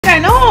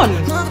going on?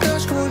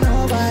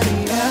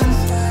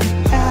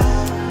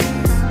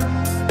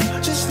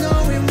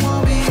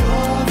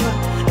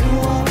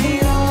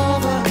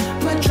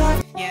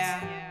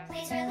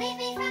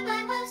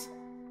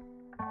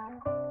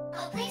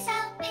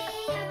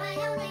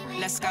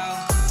 Let's go.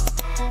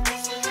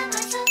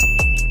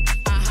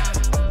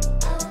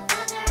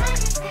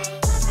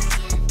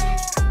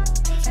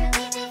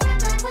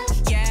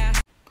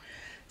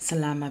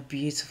 Salama,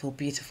 beautiful,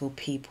 beautiful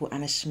people,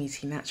 and a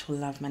schmeaty natural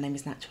love. My name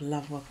is Natural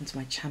Love. Welcome to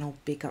my channel.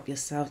 Big up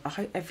yourselves. I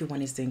hope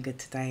everyone is doing good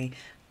today.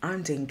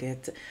 I'm doing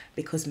good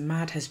because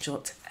MADD has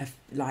dropped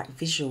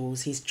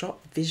visuals. He's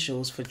dropped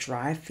visuals for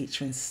Drive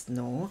featuring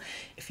SNOR.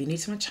 If you're new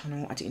to my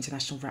channel, I do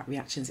international rap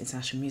reactions,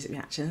 international music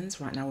reactions.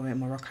 Right now we're in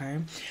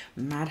Morocco.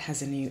 MADD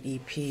has a new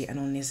EP, and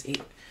on this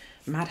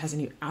MADD has a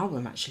new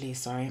album, actually,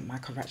 sorry, my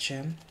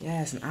correction.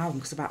 Yeah, it's an album,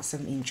 because about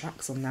 17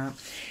 tracks on that.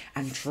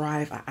 And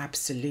Drive, I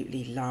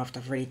absolutely loved.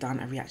 I've already done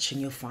a reaction.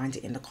 You'll find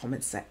it in the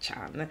comments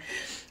section.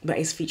 But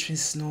it's featuring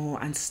SNOR,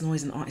 and SNOR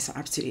is an artist I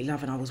absolutely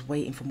love, and I was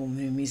waiting for more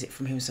new music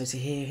from him. So to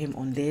hear him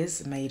on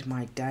this made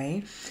my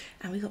day.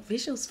 And we got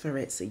visuals for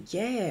it. So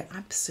yeah,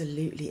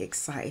 absolutely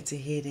excited to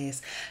hear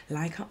this.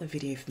 Like up the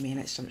video for me, and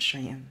let's jump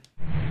straight in.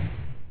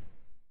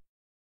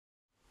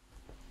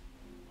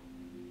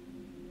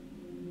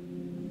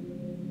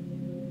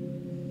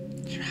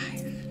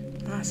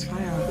 That's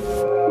fire.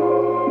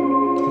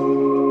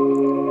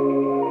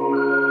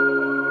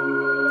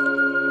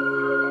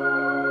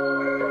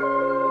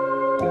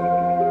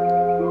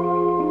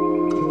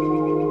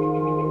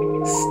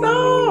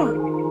 SNOR!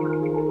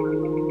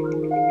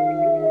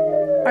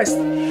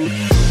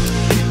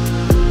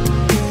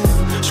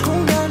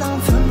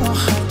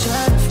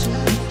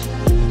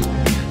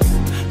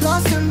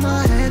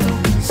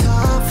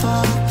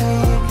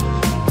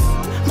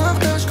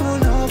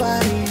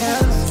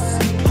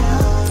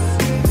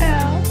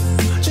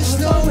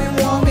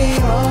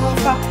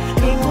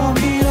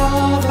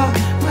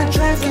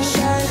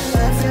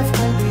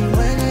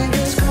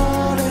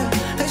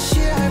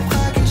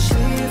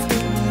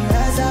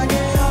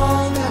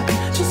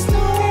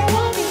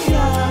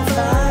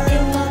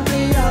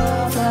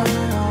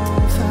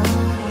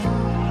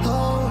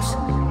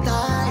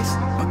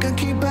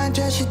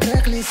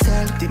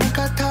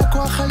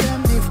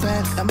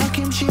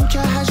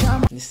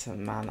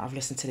 Listen, man, I've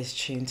listened to this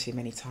tune too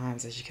many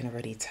times, as you can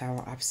already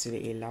tell. I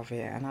absolutely love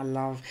it, and I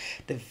love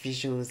the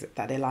visuals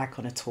that they like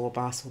on a tour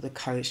bus or the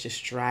coach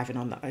just driving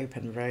on the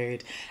open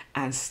road.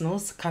 And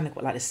SNOR's kind of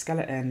got like the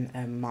skeleton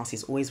mask.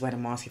 He's always wearing a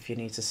mask if you're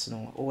new to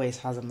SNOR, always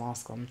has a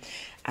mask on.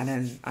 And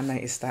then I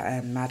noticed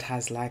that MADD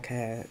has like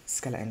a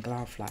skeleton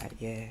glove. Like,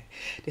 yeah,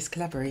 this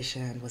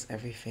collaboration was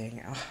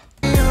everything.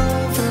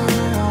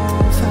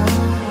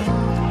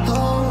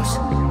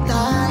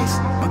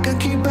 ما كان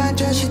كيبان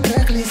جا شي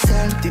طريق لي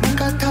سال ديما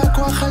كتهاك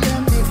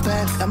وخليني في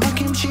بالك لما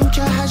كيمشي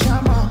مشى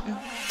حاجة ما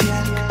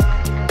ديالك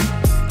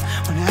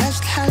وانا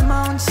عشت الحال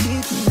ما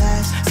نسيت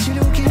الناس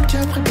سيلو كي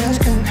متى مبقاش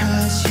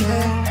كنحاس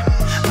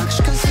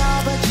ماكش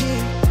كنصعب هادشي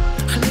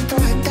خليت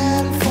روحي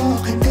ندار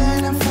الفوق and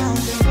then I found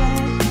it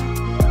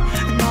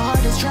and my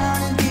heart is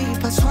drowning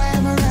deep I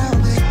swam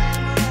around it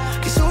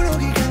كيسولو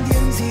كي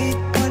كندير نزيد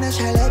وانا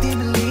شحال هادي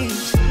مليت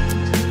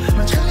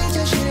ما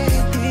تخليتهاش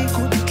يديك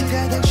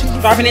وبتلقى داكشي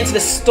driving into the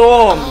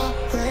storm.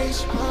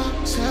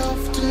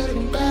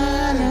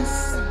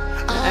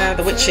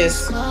 The witches.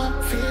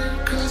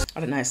 I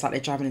don't know, it's like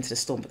they're driving into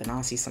the storm, but then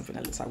I see something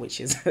that looks like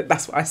witches.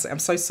 That's what I say.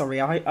 I'm so sorry.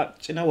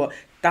 Do you know what?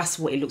 That's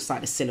what it looks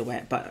like, the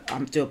silhouette. But I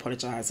do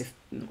apologise if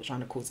I'm not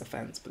trying to cause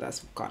offence, but that's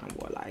kind of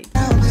what I like.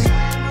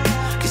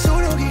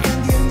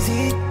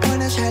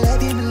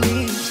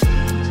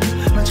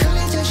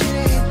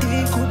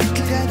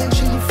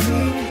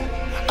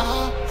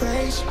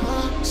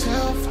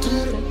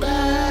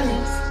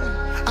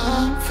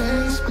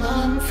 Face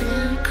my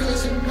fear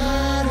cause it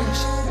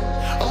matters.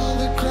 All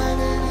the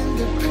grinding and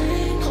the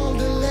pain, all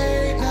the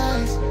late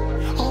nights,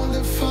 all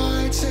the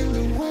fights and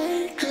the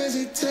wait cause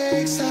it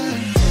takes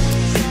time.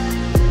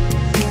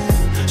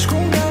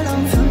 شكون قال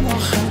نفهم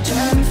واخا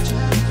تعرف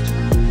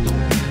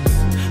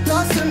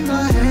lost in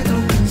my head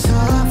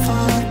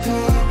وكنسافر بيك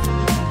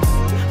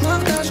ما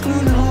نقدرش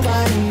نكون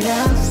nobody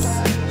else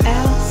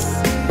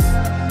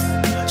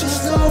just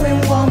know it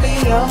won't be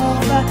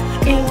over,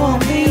 it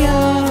won't be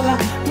over.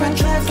 My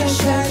drive can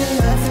share the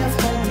love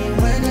for me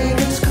when it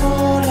gets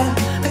colder.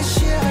 This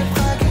year I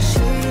crack a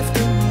shift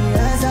in me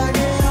as I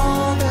get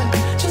older.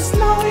 Just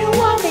know it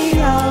won't be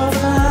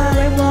over,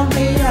 it won't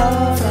be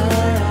over.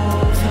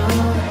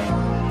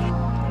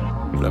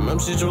 لما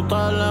مشيت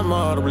وطالع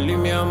مهرب اللي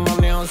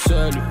ميامرني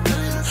غنسالو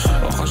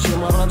واخا شي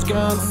مرات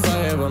كانت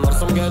صعيبة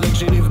نرسم كاع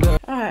داكشي اللي في بالي.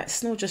 Alright,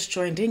 SNOR just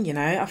joined in, you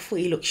know. I thought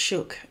he looked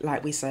shook,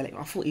 like we say.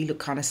 I thought he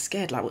looked kind of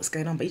scared, like what's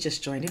going on, but he just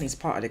joined in. He's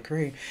part of the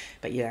crew.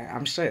 But yeah,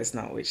 I'm sure it's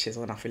not witches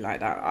or nothing like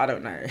that. I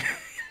don't know.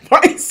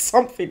 But it's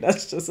something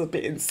that's just a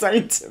bit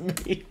insane to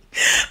me.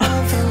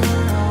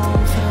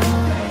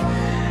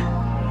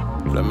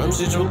 لما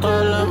مشيت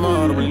وطالع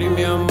مهرب اللي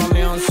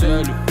ميامرني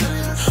غنسالو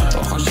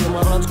واخا شي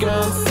مرات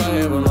كانت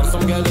صعيبة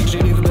نرسم كاع داكشي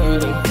اللي في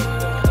بالي.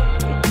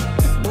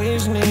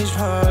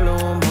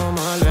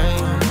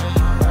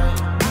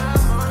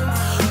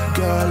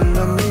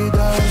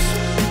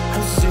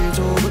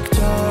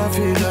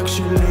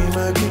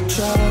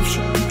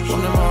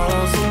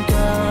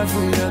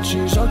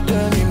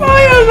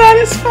 man,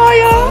 it's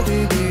fire.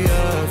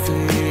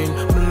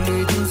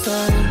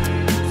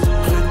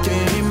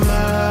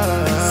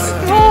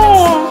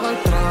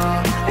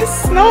 It's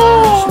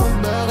SNOR.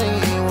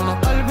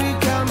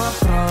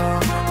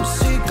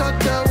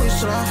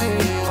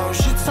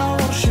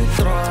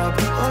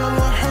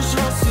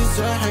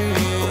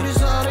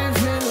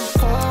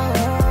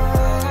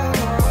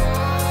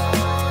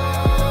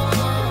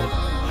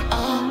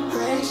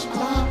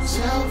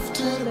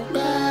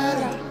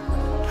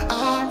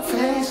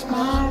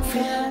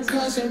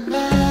 Cause it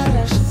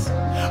matters.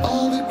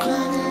 All the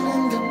crying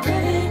and the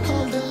pain,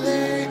 all the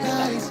late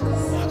nights,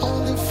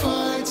 all the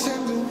fights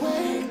and the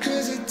wait,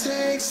 cause it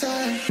takes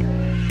time.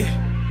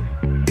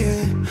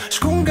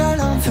 شكون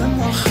قالهم فم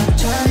واخا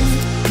جاي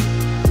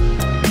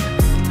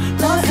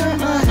ما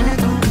فهم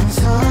عيد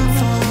ونصاب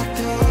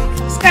فاضي.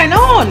 What's going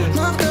on?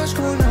 ما اقدر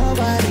شكون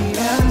nobody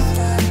else.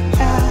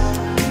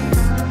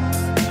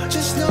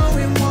 Just know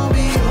it won't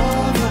be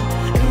over.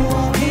 It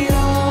won't be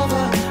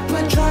over.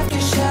 ما نترك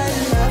الشاي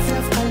في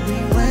قلبي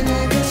when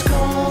it gets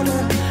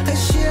colder.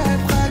 الشيء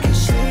يبقى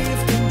كشيء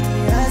في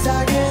دمي as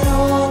I get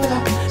older.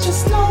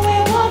 Just know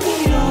it won't be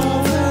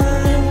over.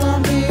 It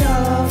won't be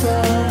over.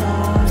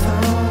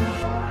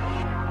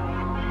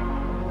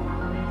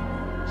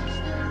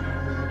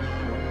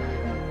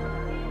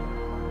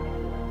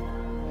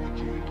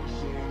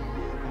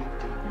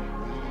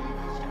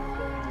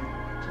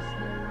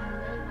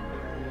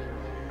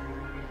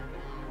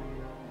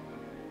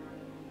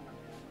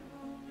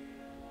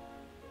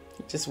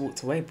 He just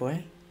walked away,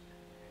 boy.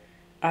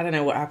 I don't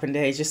know what happened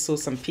there. He just saw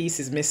some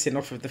pieces missing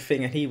off of the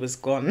thing and he was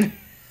gone.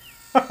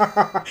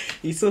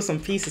 He saw some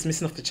pieces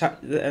missing off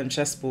the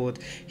chessboard.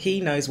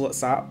 He knows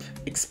what's up.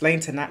 Explain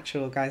to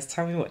Natural, guys.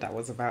 Tell me what that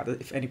was about,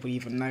 if anybody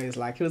even knows.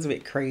 Like, it was a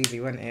bit crazy,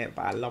 wasn't it?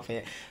 But I love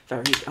it.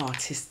 Very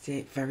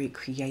artistic, very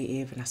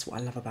creative, and that's what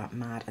I love about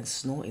MADD. And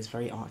SNOR is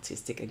very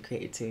artistic and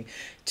creative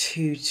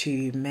too.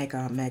 Two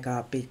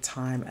mega big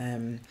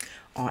time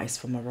artists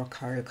from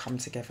Morocco come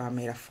together,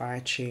 made a fire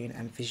tune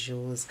and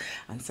visuals.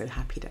 I'm so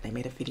happy that they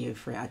made a video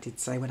for it. I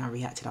did say when I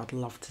reacted I'd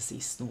love to see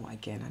SNOR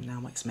again, and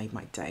now it's made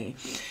my day.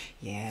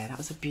 Yeah, that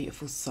was a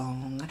beautiful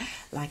song.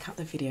 Like out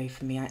the video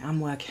for me. I am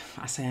working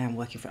for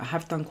it. I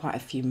have done quite a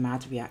few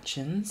MADD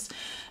reactions,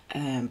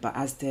 but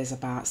as there's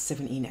about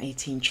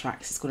 17-18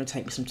 tracks, it's going to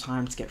take me some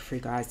time to get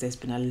through, guys. There's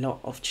been a lot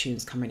of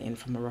tunes coming in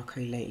from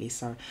Morocco lately,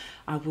 so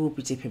I will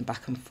be dipping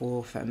back and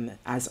forth,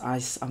 as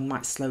I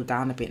might slow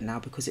down a bit now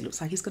because it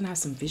looks like he's going to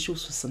have some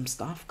visuals for some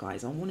stuff,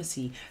 guys. I want to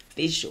see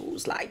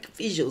visuals, like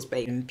visuals,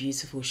 baby. And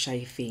beautiful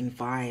shade-theme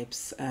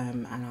vibes,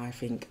 and I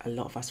think a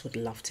lot of us would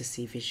love to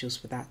see visuals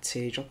for that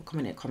too. Drop a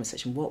comment in the comment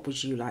section. What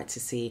would you like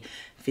to see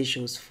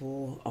visuals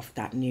for of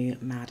that new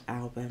MADD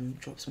album?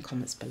 Drop some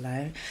comments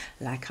below.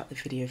 Like up the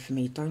video for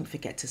me. Don't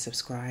forget to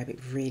subscribe. It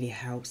really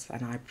helps,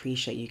 and I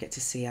appreciate you get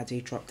to see I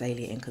do drop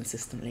daily and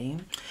consistently.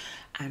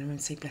 And I'm going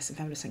to say blessed and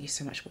fabulous. Thank you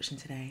so much for watching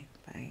today.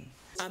 Bye.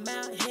 I'm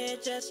out here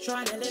just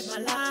trying to live my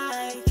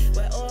life.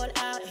 We're all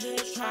out here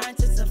trying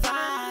to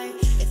survive.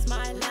 It's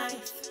my life.